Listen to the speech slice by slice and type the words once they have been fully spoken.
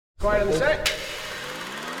Quiet on the set.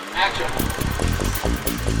 Action.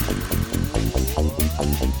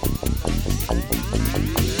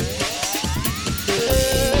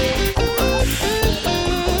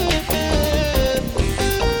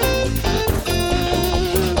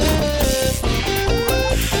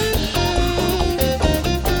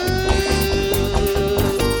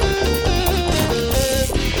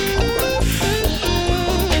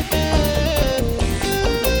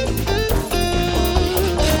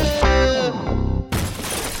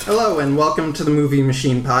 Hello and welcome to the Movie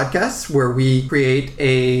Machine Podcast, where we create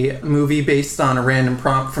a movie based on a random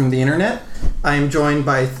prompt from the internet. I am joined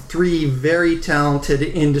by three very talented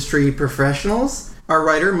industry professionals. Our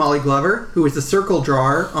writer, Molly Glover, who is the circle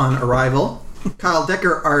drawer on Arrival. Kyle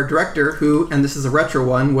Dekker, our director, who, and this is a retro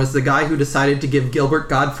one, was the guy who decided to give Gilbert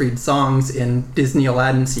Gottfried songs in Disney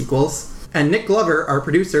Aladdin sequels. And Nick Glover, our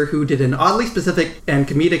producer, who did an oddly specific and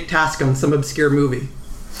comedic task on some obscure movie.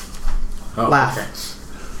 Oh, Laugh. Okay.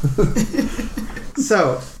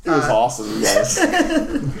 So, it was awesome, guys.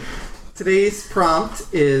 Today's prompt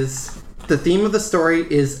is, the theme of the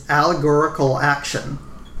story is allegorical action.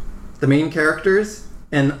 The main characters,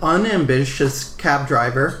 an unambitious cab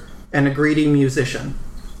driver and a greedy musician.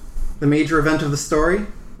 The major event of the story,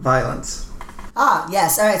 violence.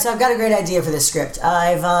 Yes. All right, so I've got a great idea for this script.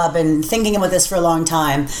 I've been thinking about this for a long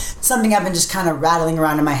time. Something I've been just kind of rattling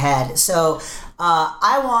around in my head. So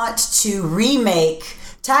I want to remake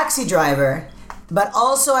Taxi Driver, but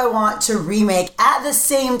also I want to remake at the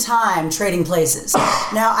same time Trading Places.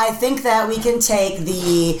 Now, I think that we can take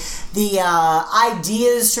the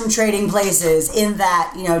ideas from Trading Places in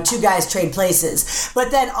that, two guys trade places.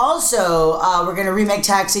 But then also, we're going to remake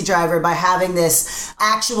Taxi Driver by having this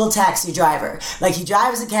actual taxi driver. Like, he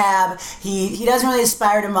drives a cab, he doesn't really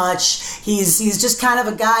aspire to much, he's just kind of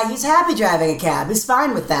a guy, he's happy driving a cab, he's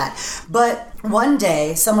fine with that. But one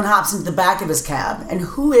day, someone hops into the back of his cab, and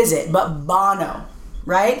who is it but Bono?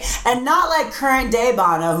 Right? And not like current day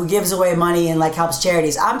Bono who gives away money and like helps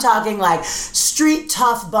charities. I'm talking like street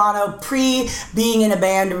tough Bono pre-being in a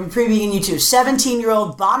band or pre-being in U2.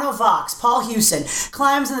 17-year-old Bono Vox, Paul Hewson,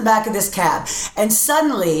 climbs in the back of this cab. And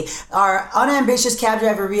suddenly our unambitious cab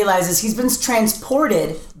driver realizes he's been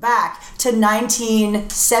transported back to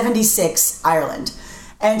 1976 Ireland.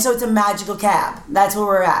 And so it's a magical cab. That's where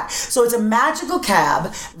we're at. So it's a magical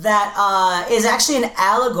cab that is actually an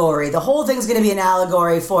allegory. The whole thing's going to be an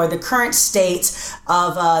allegory for the current state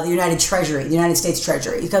of the United States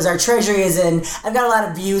Treasury. Because our Treasury is I've got a lot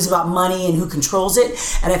of views about money and who controls it.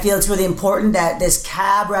 And I feel it's really important that this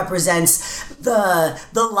cab represents the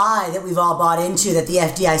lie that we've all bought into, that the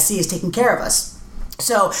FDIC is taking care of us.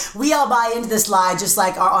 So we all buy into this lie, just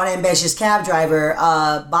like our unambitious cab driver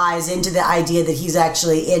buys into the idea that he's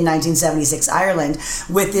actually in 1976 Ireland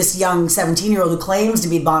with this young 17-year-old who claims to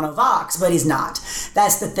be Bono Vox, but he's not.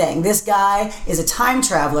 That's the thing. This guy is a time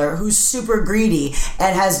traveler who's super greedy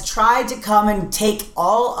and has tried to come and take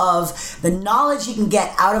all of the knowledge he can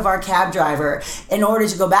get out of our cab driver in order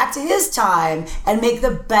to go back to his time and make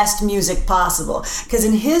the best music possible. Because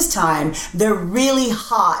in his time, they're really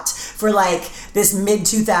hot for like this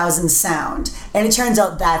mid-2000s sound. And it turns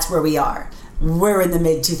out that's where we are. We're in the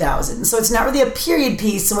mid-2000s. So it's not really a period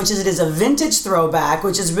piece so much as it is a vintage throwback,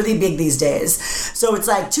 which is really big these days. So it's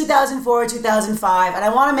like 2004, 2005, and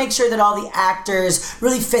I want to make sure that all the actors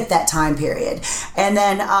really fit that time period. And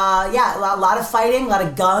then, a lot of fighting, a lot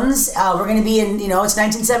of guns. We're going to be in, it's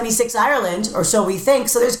 1976 Ireland, or so we think.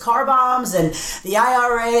 So there's car bombs and the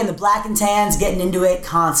IRA and the black and tans getting into it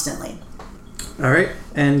constantly. All right,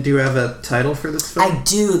 and do you have a title for this film? I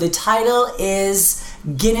do. The title is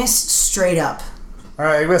Guinness Straight Up. All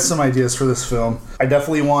right, I got some ideas for this film. I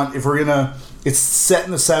definitely want, it's set in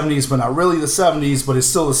the 70s, but not really the 70s, but it's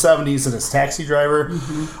still the 70s, and it's Taxi Driver.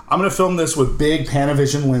 Mm-hmm. I'm going to film this with big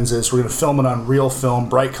Panavision lenses. We're going to film it on real film,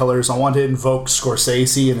 bright colors. I want to invoke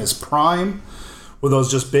Scorsese in his prime with those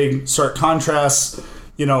just big, stark contrasts,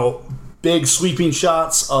 big sweeping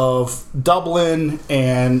shots of Dublin,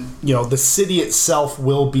 and the city itself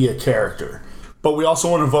will be a character. But we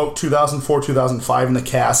also want to evoke 2004, 2005 in the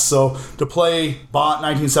cast. So to play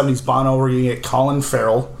 1970s Bono, we're going to get Colin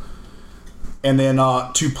Farrell. And then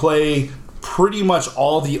to play pretty much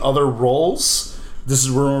all the other roles,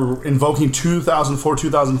 we're invoking 2004,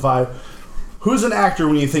 2005. Who's an actor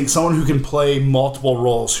when you think someone who can play multiple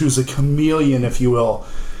roles, who's a chameleon, if you will,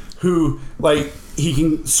 who, he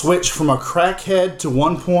can switch from a crackhead to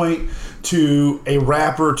one point to a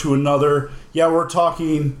rapper to another. Yeah, we're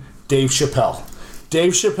talking Dave Chapelle.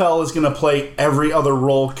 Dave Chapelle is going to play every other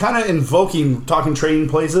role, kind of invoking, talking Trading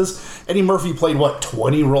Places. Eddie Murphy played,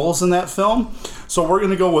 20 roles in that film? So we're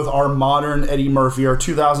going to go with our modern Eddie Murphy, our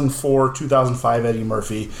 2004, 2005 Eddie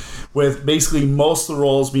Murphy, with basically most of the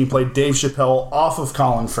roles being played Dave Chapelle off of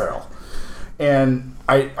Colin Farrell. And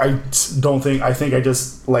I think I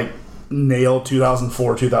just like nailed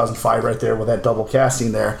 2004, 2005 right there with that double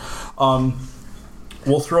casting there.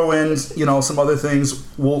 We'll throw in, some other things.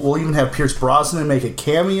 We'll even have Pierce Brosnan make a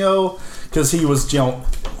cameo because he was,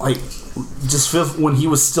 when he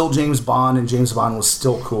was still James Bond and James Bond was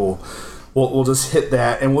still cool. We'll just hit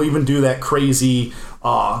that, and we'll even do that crazy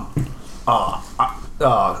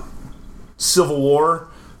Civil War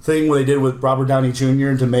thing where they did with Robert Downey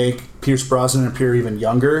Jr. to make Pierce Brosnan appear even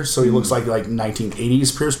younger, so he looks like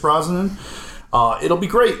 1980s Pierce Brosnan. It'll be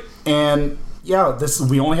great, and yeah,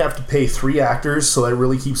 we only have to pay 3 actors, so that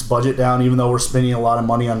really keeps budget down, even though we're spending a lot of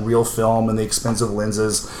money on real film and the expensive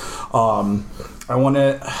lenses. I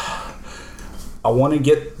want to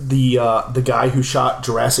get the guy who shot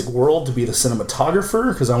Jurassic World to be the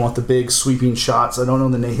cinematographer, because I want the big sweeping shots. I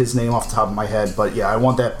don't know his name off the top of my head, but yeah, I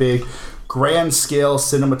want that big grand scale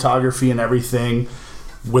cinematography and everything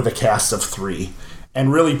with a cast of 3.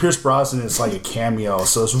 And really, Pierce Brosnan is like a cameo,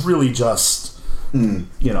 so it's really just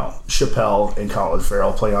Chapelle and Colin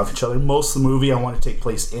Farrell playing off each other. Most of the movie I want to take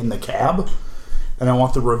place in the cab, and I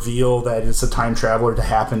want the reveal that it's a time traveler to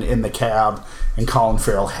happen in the cab, and Colin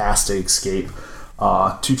Farrell has to escape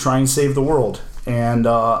to try and save the world. And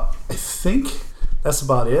I think that's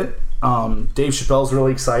about it. Dave Chappelle's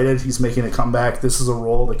really excited. He's making a comeback. This is a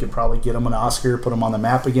role that could probably get him an Oscar, put him on the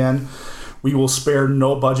map again. We will spare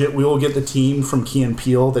no budget. We will get the team from Key &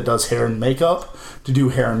 Peele that does hair and makeup to do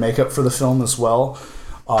hair and makeup for the film as well.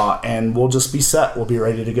 And we'll just be set. We'll be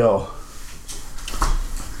ready to go.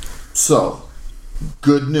 So,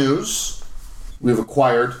 good news. We've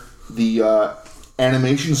acquired the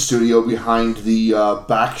animation studio behind the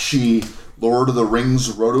Bakshi Lord of the Rings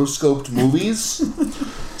rotoscoped movies.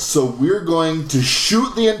 So we're going to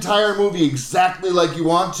shoot the entire movie exactly like you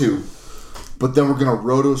want to, but then we're going to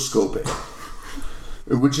rotoscope it.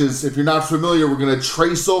 Which is, if you're not familiar, we're going to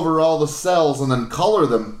trace over all the cells and then color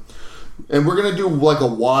them. And we're going to do like a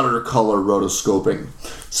watercolor rotoscoping.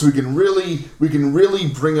 So we can really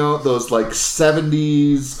bring out those like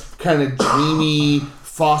 70s kind of dreamy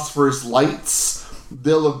phosphorus lights.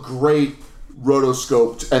 They'll look great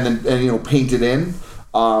rotoscoped and painted in.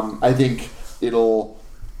 I think it'll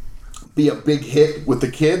be a big hit with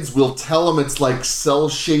the kids. We'll tell them it's like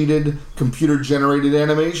cel-shaded, computer-generated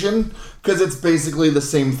animation, because it's basically the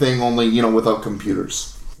same thing, only, without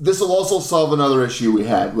computers. This will also solve another issue we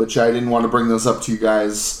had, which I didn't want to bring this up to you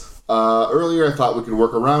guys earlier. I thought we could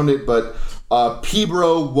work around it, but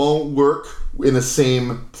P-Bro won't work in the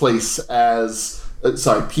same place as...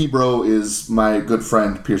 P-Bro is my good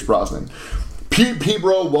friend, Pierce Brosnan.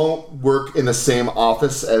 P-Bro won't work in the same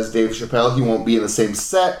office as Dave Chapelle. He won't be in the same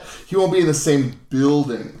set. He won't be in the same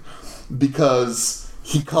building, because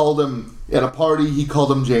he called him, at a party, he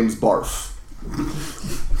called him James Barf.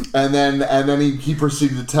 And then he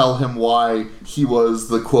proceeded to tell him why he was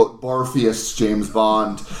the, quote, barfiest James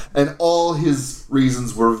Bond. And all his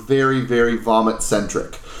reasons were very, very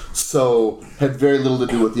vomit-centric. So, had very little to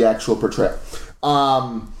do with the actual portrayal.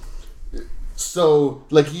 So,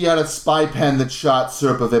 like, he had a spy pen that shot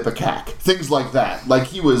syrup of Ipecac. Things like that. Like,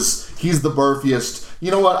 he's the barfiest. You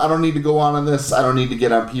know what? I don't need to go on this. I don't need to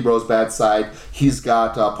get on P-Bro's bad side. He's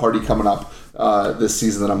got a party coming up this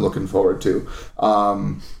season that I'm looking forward to.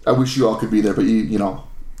 I wish you all could be there, but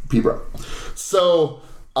P-Bro. So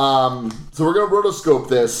we're going to rotoscope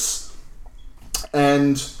this.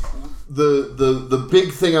 And the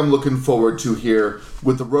big thing I'm looking forward to here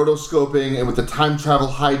with the rotoscoping and with the time travel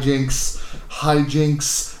hijinks,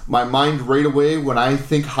 my mind right away when I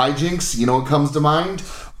think hijinks, what comes to mind?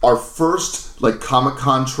 Our first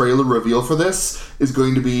Comic-Con trailer reveal for this is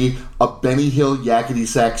going to be a Benny Hill Yakety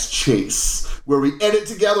Sax chase, where we edit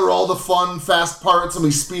together all the fun, fast parts and we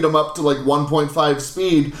speed them up to 1.5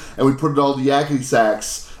 speed, and we put it all to Yakety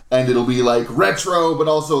Sax, and it'll be retro, but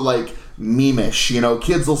also meme-ish.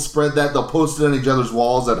 Kids will spread that. They'll post it on each other's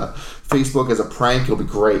walls at a Facebook as a prank. It'll be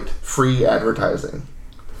great. Free advertising.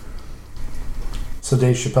 So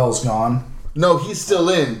Dave Chappelle's gone? No, he's still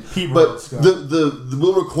in. But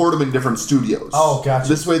we'll record them in different studios. Oh, gotcha.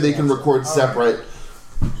 This way they can record separate.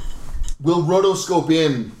 Right. We'll rotoscope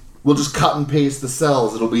in. We'll just cut and paste the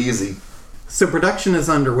cells. It'll be easy. So production is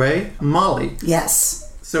underway. Molly.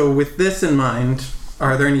 Yes. So with this in mind,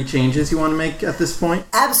 are there any changes you want to make at this point?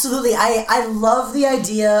 Absolutely. I love the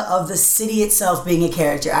idea of the city itself being a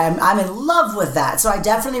character. I'm in love with that. So I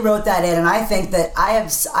definitely wrote that in, and I think that I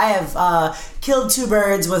have killed two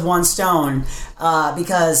birds with one stone,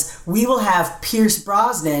 because we will have Pierce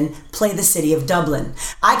Brosnan play the city of Dublin.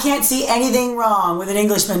 I can't see anything wrong with an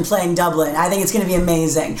Englishman playing Dublin. I think it's going to be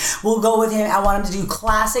amazing. We'll go with him. I want him to do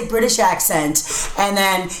classic British accent, and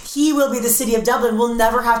then he will be the city of Dublin. We'll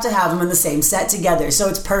never have to have them in the same set together, so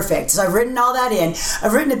it's perfect. So I've written all that in.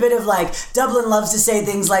 I've written a bit of like, Dublin loves to say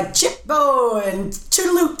things like chipbo and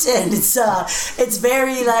toodaloot, and it's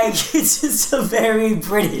very like, it's just a very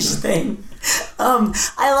British thing.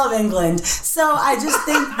 I love England, so I just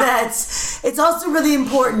think that it's also really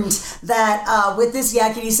important that with this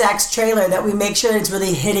Yakety Sax trailer that we make sure it's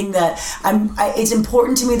really hitting that. It's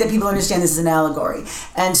important to me that people understand this is an allegory,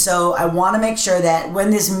 and so I want to make sure that when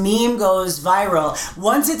this meme goes viral,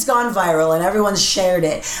 once it's gone viral and everyone's shared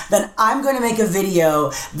it, then I'm going to make a video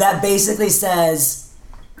that basically says,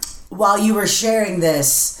 while you were sharing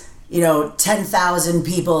this, 10,000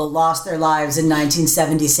 people lost their lives in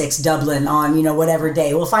 1976 Dublin on, whatever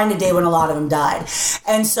day. We'll find a day when a lot of them died.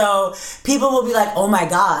 And so people will be like, oh my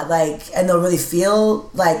God, and they'll really feel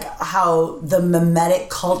like how the mimetic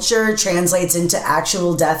culture translates into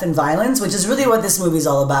actual death and violence, which is really what this movie's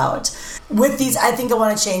all about. With these, I think I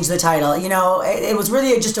want to change the title. It was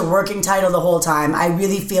really just a working title the whole time. I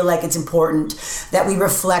really feel like it's important that we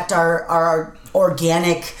reflect our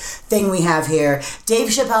organic thing we have here. Dave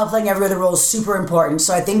Chapelle playing every other role is super important,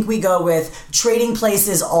 so I think we go with Trading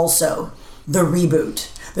Places Also, the reboot.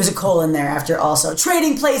 There's a colon there after also.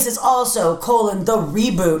 Trading Places Also, colon, the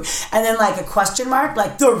reboot. And then like a question mark,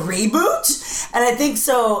 like the reboot? And I think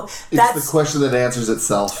so. It's the question that answers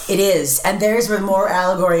itself. It is. And there's where more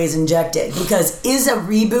allegory is injected. Because is a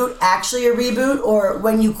reboot actually a reboot? Or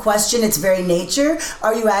when you question its very nature,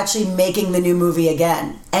 are you actually making the new movie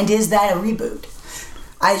again? And is that a reboot?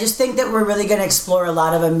 I just think that we're really going to explore a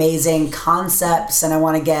lot of amazing concepts, and I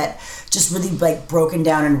want to get just really broken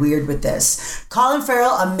down and weird with this. Colin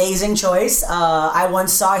Farrell, amazing choice. I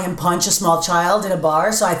once saw him punch a small child in a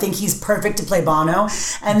bar, so I think he's perfect to play Bono.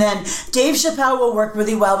 And then Dave Chapelle will work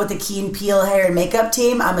really well with the Key and Peele hair and makeup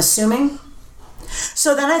team, I'm assuming.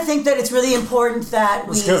 So then I think that it's really important that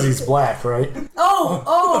It's because he's black, right?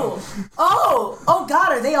 Oh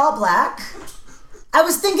God, are they all black? I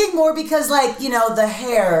was thinking more because, the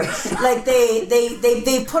hair,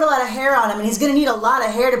 they put a lot of hair on him, and he's going to need a lot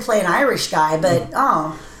of hair to play an Irish guy, but,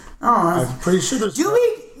 I'm pretty sure there's... do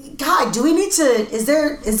we need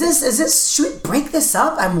to, should we break this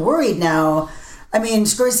up? I'm worried now. I mean,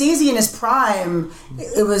 Scorsese in his prime,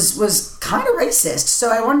 it was kind of racist, so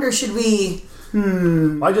I wonder, should we...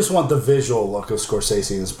 I just want the visual look of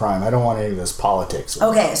Scorsese in his prime. I don't want any of this politics.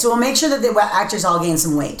 Okay, so we'll make sure that the actors all gain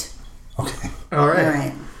some weight. Okay. All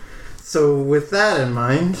right. So with that in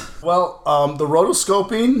mind... Well, the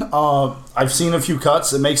rotoscoping, I've seen a few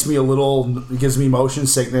cuts. It makes me it gives me motion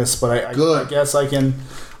sickness, but I guess I can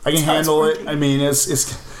handle it. I mean, it's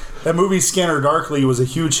that movie Scanner Darkly was a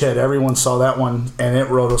huge hit. Everyone saw that one, and the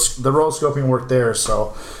rotoscoping worked there.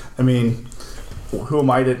 So, I mean, who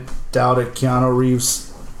am I to doubt it? Keanu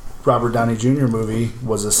Reeves' Robert Downey Jr. movie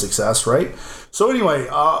was a success, right? So anyway,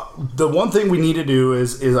 the one thing we need to do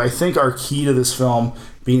is I think our key to this film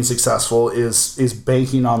being successful is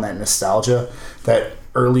banking on that nostalgia, that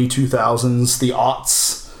early 2000s, the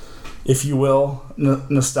aughts, if you will,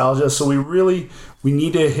 nostalgia. So we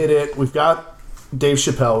need to hit it. We've got Dave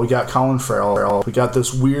Chapelle, we got Colin Farrell, we got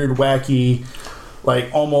this weird, wacky,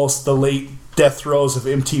 almost the late death throes of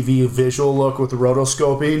MTV visual look with the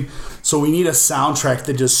rotoscoping. So we need a soundtrack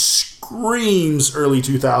that just screams early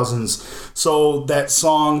 2000s. So that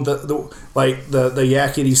song, the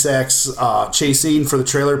Yakety Sax chase scene for the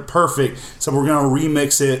trailer, perfect. So we're going to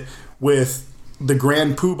remix it with the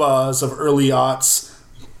grand poobahs of early aughts.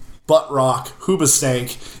 Butt rock,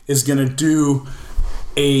 Hoobastank is going to do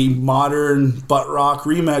a modern butt rock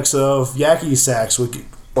remix of Yakety Sax with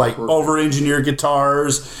over-engineered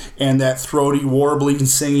guitars and that throaty warbling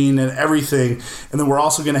singing and everything. And then we're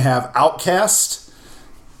also going to have Outkast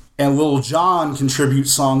and Lil Jon contribute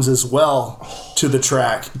songs as well to the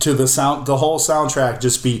track, to the sound. The whole soundtrack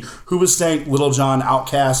just be Hoobastank, Lil Jon,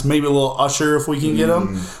 Outkast, maybe a little Usher if we can get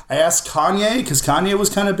him. I asked Kanye because Kanye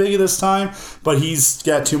was kind of big at this time, but he's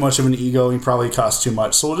got too much of an ego. He probably costs too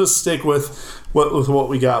much, so we'll just stick with what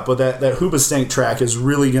we got. But that Hoobastank track is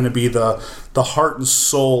really going to be the heart and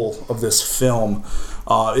soul of this film.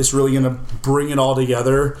 It's really going to bring it all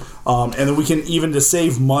together. And then we can, even to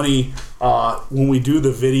save money, when we do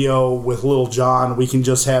the video with Lil Jon, we can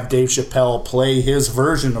just have Dave Chapelle play his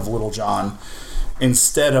version of Lil Jon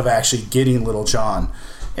instead of actually getting Lil Jon.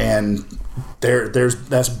 And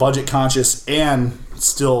that's budget conscious and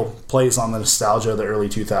still plays on the nostalgia of the early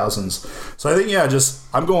 2000s. So I think,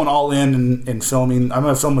 I'm going all in and filming. I'm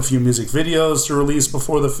going to film a few music videos to release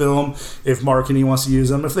before the film if Mark and he wants to use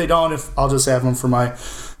them. If they don't, I'll just have them for my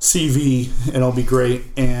CV, and it'll be great.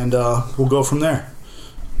 And we'll go from there.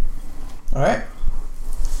 All right.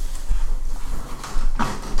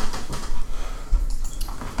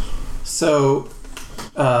 So,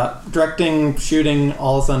 directing, shooting,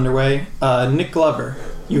 all's underway. Nick Glover,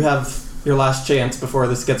 you have your last chance before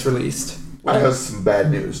this gets released. I have some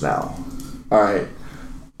bad news now. All right.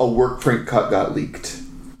 A work print cut got leaked.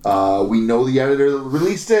 We know the editor that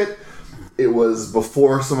released it. It was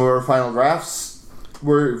before some of our final drafts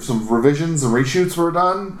some revisions and reshoots were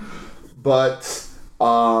done. But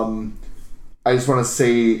I just want to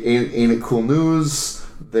say, ain't it cool news?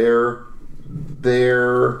 Their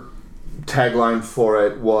tagline for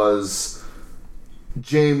it was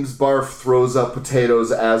James Barf throws up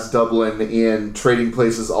potatoes as Dublin in Trading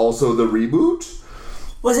Places, also the reboot.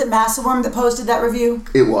 Was it Massaworm that posted that review?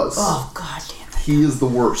 It was. Oh, God damn it. He is the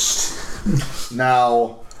worst.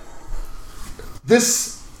 Now,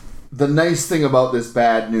 the nice thing about this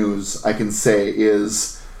bad news, I can say,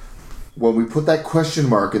 is when we put that question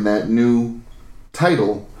mark in that new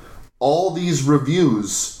title, all these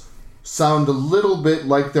reviews sound a little bit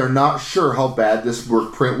like they're not sure how bad this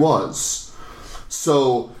work print was.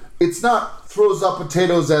 So it's not throws up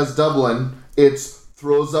potatoes as Dublin, it's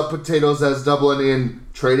throws up potatoes as Dublin in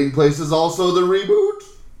Trading Places, also the reboot.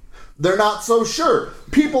 They're not so sure.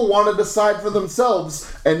 People want to decide for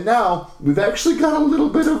themselves, and now we've actually got a little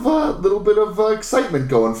bit of excitement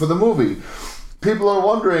going for the movie. People are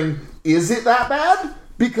wondering, is it that bad?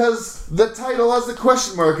 Because the title has a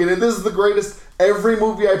question mark in it. This is the greatest. Every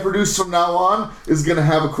movie I produce from now on is going to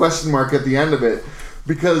have a question mark at the end of it,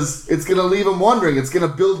 because it's going to leave them wondering. It's going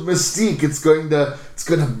to build mystique. It's going to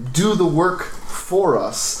do the work for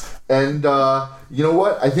us. And you know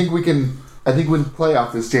what? I think we can play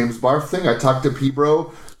off this James Barf thing. I talked to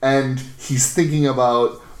P-Bro, and he's thinking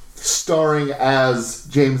about starring as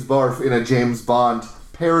James Barf in a James Bond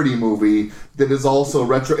parody movie that is also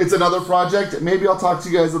retro. It's another project. Maybe I'll talk to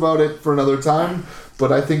you guys about it for another time.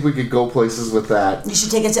 But I think we could go places with that. You should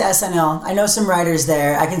take it to SNL. I know some writers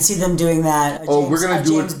there. I can see them doing that. We're gonna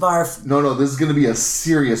do James Barf. No, this is gonna be a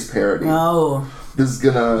serious parody. Oh. This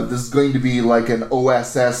is going to be like an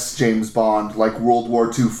OSS James Bond, like World War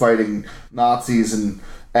II fighting Nazis and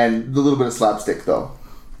a little bit of slapstick though.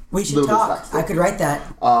 We should talk. I could write that.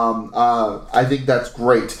 I think that's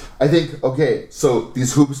great. I think so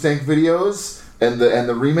these Hoobastank videos and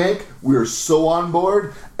the remake, we're so on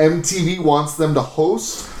board. MTV wants them to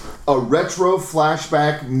host a retro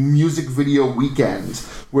flashback music video weekend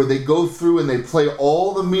where they go through and they play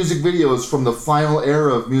all the music videos from the final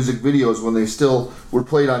era of music videos when they still were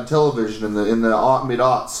played on television in the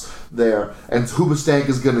mid-aughts there. And Hoobastank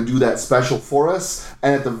is going to do that special for us.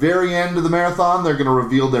 And at the very end of the marathon, they're going to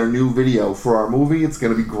reveal their new video for our movie. It's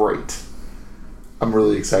going to be great. I'm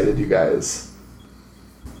really excited, you guys.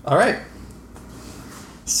 All right.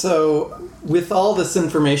 So, with all this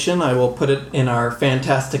information, I will put it in our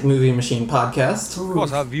Fantastic Movie Machine podcast. Of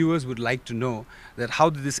course, our viewers would like to know that how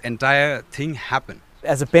did this entire thing happen?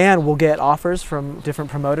 As a band, we'll get offers from different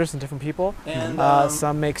promoters and different people. And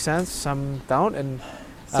some make sense, some don't. And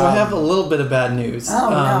so I have a little bit of bad news. Oh,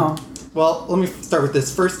 no. Well, let me start with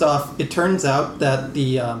this. First off, it turns out that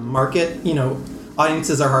the market,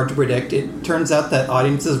 audiences are hard to predict. It turns out that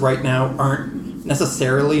audiences right now aren't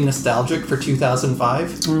necessarily nostalgic for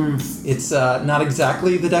 2005. It's not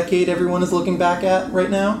exactly the decade everyone is looking back at right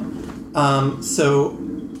now. So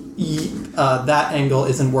that angle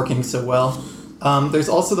isn't working so well. There's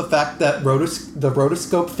also the fact that the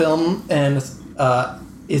rotoscope film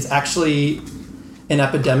is actually an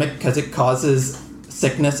epidemic because it causes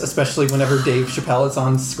sickness, especially whenever Dave Chapelle is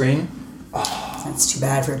on screen. That's too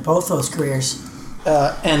bad for both those careers.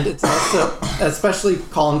 And it's also, especially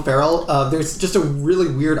Colin Farrell, there's just a really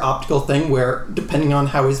weird optical thing where, depending on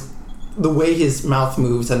how the way his mouth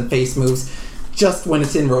moves and face moves, just when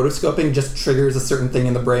it's in rotoscoping, just triggers a certain thing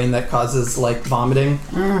in the brain that causes, vomiting.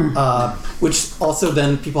 Which also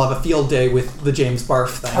then people have a field day with the James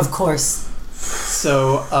Barf thing. Of course.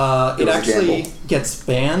 So it actually gets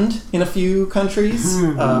banned in a few countries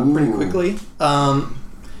pretty quickly.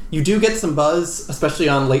 You do get some buzz, especially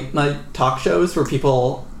on late night talk shows where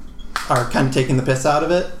people are kind of taking the piss out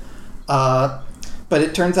of it. But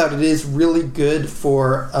it turns out it is really good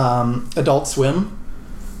for Adult Swim.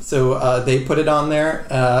 So they put it on there.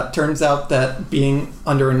 Turns out that being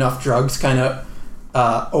under enough drugs kind of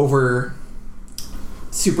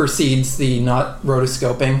supersedes the not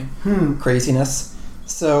rotoscoping craziness.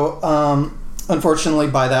 So unfortunately,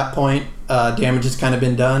 by that point, damage has kind of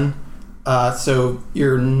been done. So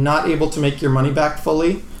you're not able to make your money back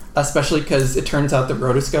fully, especially because it turns out that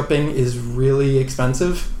rotoscoping is really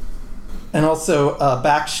expensive. And also,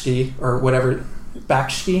 Bakshi, or whatever,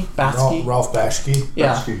 Bakshi? Ralph Bakshi.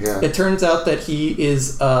 Yeah. Bakshi, yeah. It turns out that he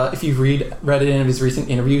is, if you've read it in his recent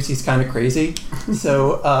interviews, he's kind of crazy.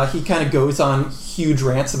 So he kind of goes on huge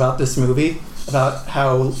rants about this movie, about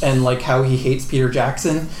how he hates Peter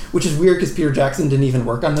Jackson, which is weird because Peter Jackson didn't even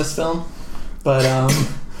work on this film. But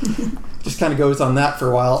just kind of goes on that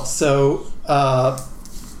for a while. So,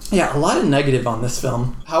 yeah, a lot of negative on this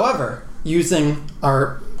film. However, using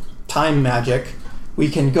our time magic, we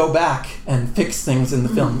can go back and fix things in the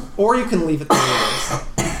film, or you can leave it the way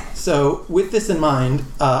it is. So, with this in mind,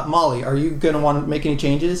 Molly, are you going to want to make any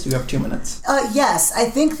changes? You have 2 minutes. Yes, I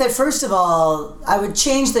think that first of all, I would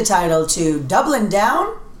change the title to Dublin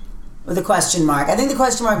Down with a question mark. I think the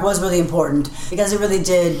question mark was really important because it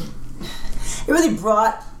really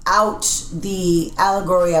brought out the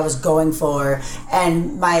allegory I was going for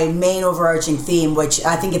and my main overarching theme, which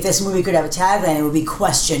I think if this movie could have a tagline, it would be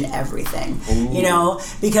question everything. Ooh. You know,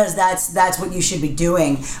 because that's what you should be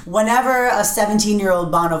doing. Whenever a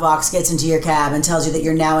 17-year-old Bonovox gets into your cab and tells you that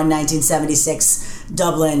you're now in 1976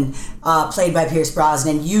 Dublin, played by Pierce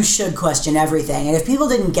Brosnan, you should question everything. And if people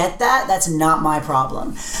didn't get that, that's not my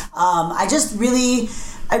problem. I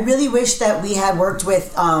really wish that we had worked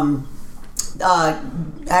with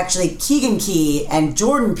actually Keegan Key and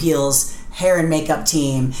Jordan Peele's hair and makeup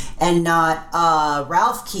team, and not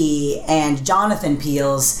Ralph Key and Jonathan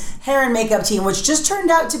Peele's hair and makeup team, which just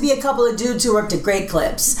turned out to be a couple of dudes who worked at Great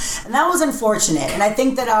Clips, and that was unfortunate. And I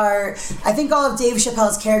think that all of Dave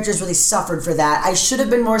Chappelle's characters really suffered for that. I should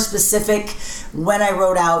have been more specific when I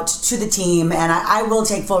wrote out to the team, and I will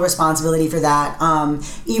take full responsibility for that,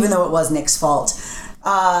 even though it was Nick's fault.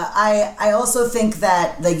 I also think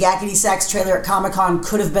that the Yakety Sax trailer at Comic-Con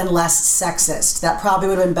could have been less sexist. That probably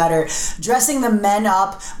would have been better. Dressing the men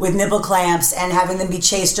up with nipple clamps and having them be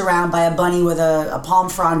chased around by a bunny with a palm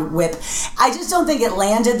frond whip. I just don't think it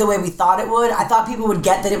landed the way we thought it would. I thought people would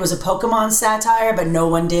get that it was a Pokemon satire, but no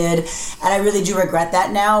one did. And I really do regret that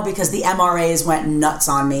now because the MRAs went nuts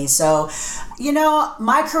on me. So, you know,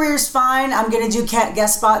 my career's fine. I'm going to do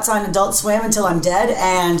guest spots on Adult Swim until I'm dead.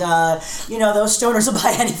 And, you know, those stoners will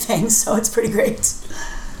buy anything. So it's pretty great.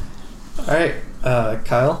 All right.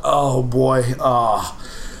 Kyle? Oh, boy.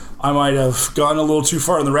 I might have gone a little too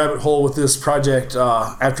far in the rabbit hole with this project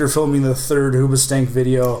after filming the third Hoobastank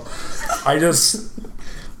video. I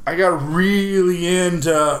got really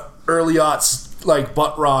into early aughts, like,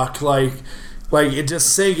 butt rock, like it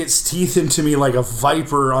just sank its teeth into me like a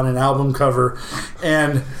viper on an album cover.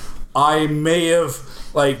 And I may have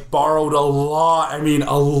borrowed a lot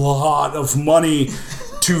of money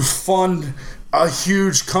to fund a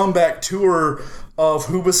huge comeback tour of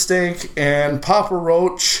Hoobastank and Papa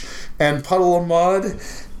Roach and Puddle of Mud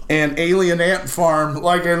and Alien Ant Farm.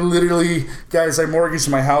 I literally, guys, I mortgaged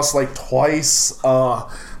my house twice.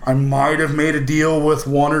 I might have made a deal with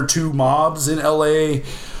one or two mobs in LA.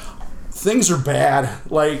 Things are bad.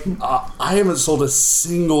 I haven't sold a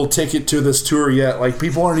single ticket to this tour yet.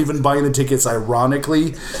 People aren't even buying the tickets,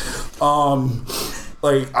 ironically.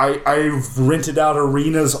 I've rented out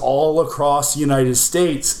arenas all across the United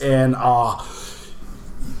States, and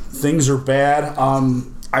things are bad.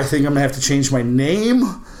 I think I'm going to have to change my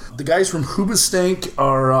name. The guys from Hoobastank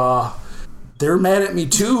are... they're mad at me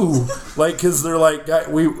too, because they're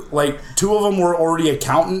two of them were already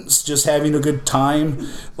accountants, just having a good time.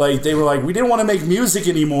 They were we didn't want to make music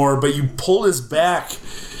anymore, but you pulled us back,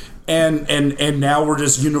 and now we're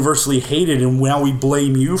just universally hated, and now we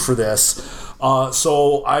blame you for this.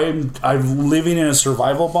 So I'm living in a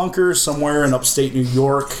survival bunker somewhere in upstate New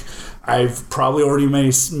York. I've probably already made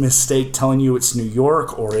a mistake telling you it's New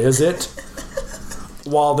York, or is it?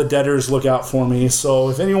 While the debtors look out for me. So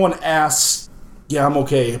if anyone asks, yeah, I'm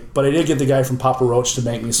okay. But I did get the guy from Papa Roach to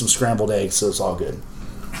make me some scrambled eggs, so it's all good.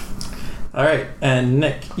 All right, and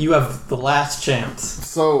Nick, you have the last chance.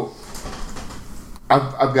 So,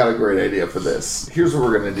 I've got a great idea for this. Here's what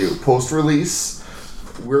we're going to do. Post-release,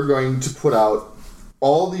 we're going to put out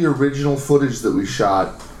all the original footage that we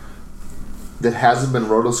shot that hasn't been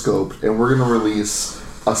rotoscoped, and we're going to release...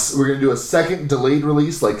 we're going to do a second delayed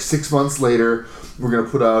release, 6 months later. We're going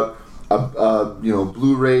to put out a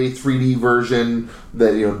Blu-ray 3D version,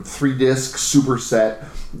 that 3-disc super set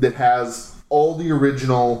that has all the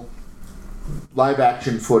original live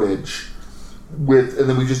action footage and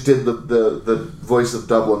then we just did the voice of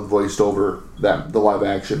Dublin voiced over the live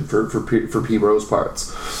action for P. Rose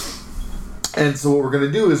parts. And so what we're going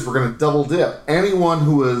to do is we're going to double dip. Anyone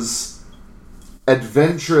who was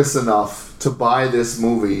adventurous enough to buy this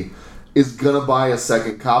movie is gonna buy a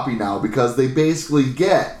second copy now because they basically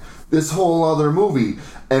get this whole other movie.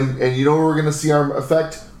 And you know where we're gonna see our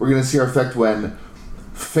effect? We're gonna see our effect when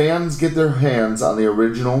fans get their hands on the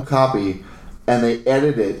original copy and they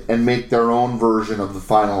edit it and make their own version of the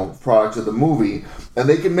final product of the movie. And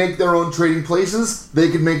they can make their own Trading Places, they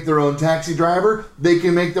can make their own Taxi Driver, they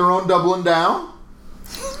can make their own Dublin Down.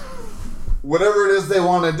 Whatever it is they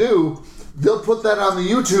want to do, they'll put that on the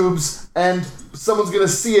YouTubes and someone's going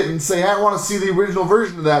to see it and say, I want to see the original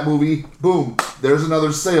version of that movie. Boom. There's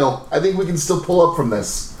another sale. I think we can still pull up from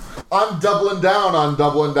this. I'm Dublin Down on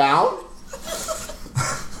Dublin Down.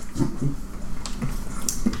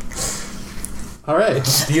 All right.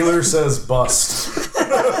 Dealer says bust.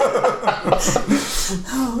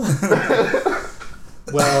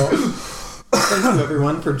 Well, thank you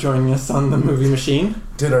everyone for joining us on the Movie Machine.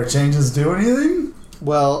 Did our changes do anything?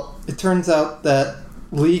 Well, it turns out that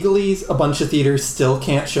legally a bunch of theaters still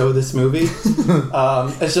can't show this movie.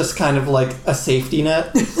 It's just kind of like a safety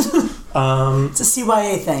net. It's a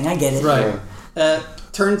CYA thing. I get it. Right.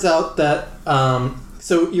 Turns out that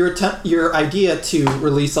so your idea to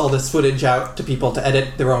release all this footage out to people to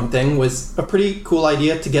edit their own thing was a pretty cool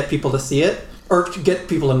idea to get people to see it or to get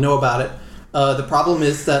people to know about it. The problem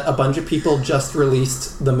is that a bunch of people just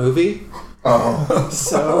released the movie. Oh.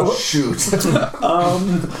 So shoot.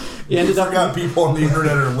 You ended up got people on the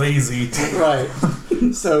internet are lazy. Right.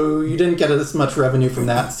 So you didn't get as much revenue from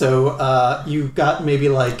that. So you got maybe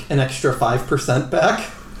like an extra 5% back.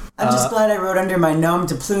 I'm just glad I wrote under my gnome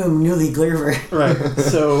to plume newly Gleaver. Right.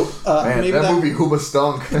 So Man, maybe that movie Hooba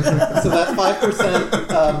stunk. So that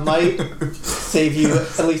 5% might save you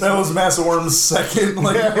at least. That was Massaworm's second,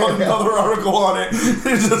 another article on it.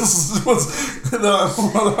 It just was the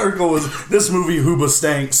other article was this movie Hooba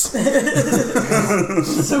stanks.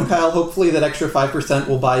 So Kyle, hopefully that extra 5%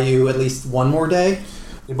 will buy you at least one more day.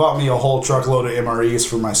 They bought me a whole truckload of MREs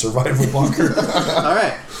for my survival bunker. All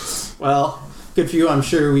right. Well, good for you. I'm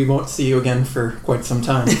sure we won't see you again for quite some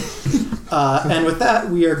time. And with that,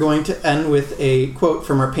 we are going to end with a quote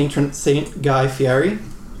from our patron saint, Guy Fieri.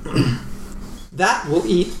 That will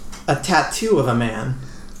eat a tattoo of a man.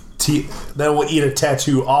 That will eat a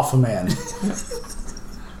tattoo off a man.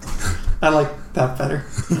 I like that better.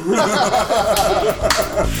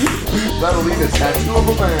 That'll eat a tattoo of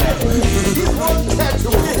a man.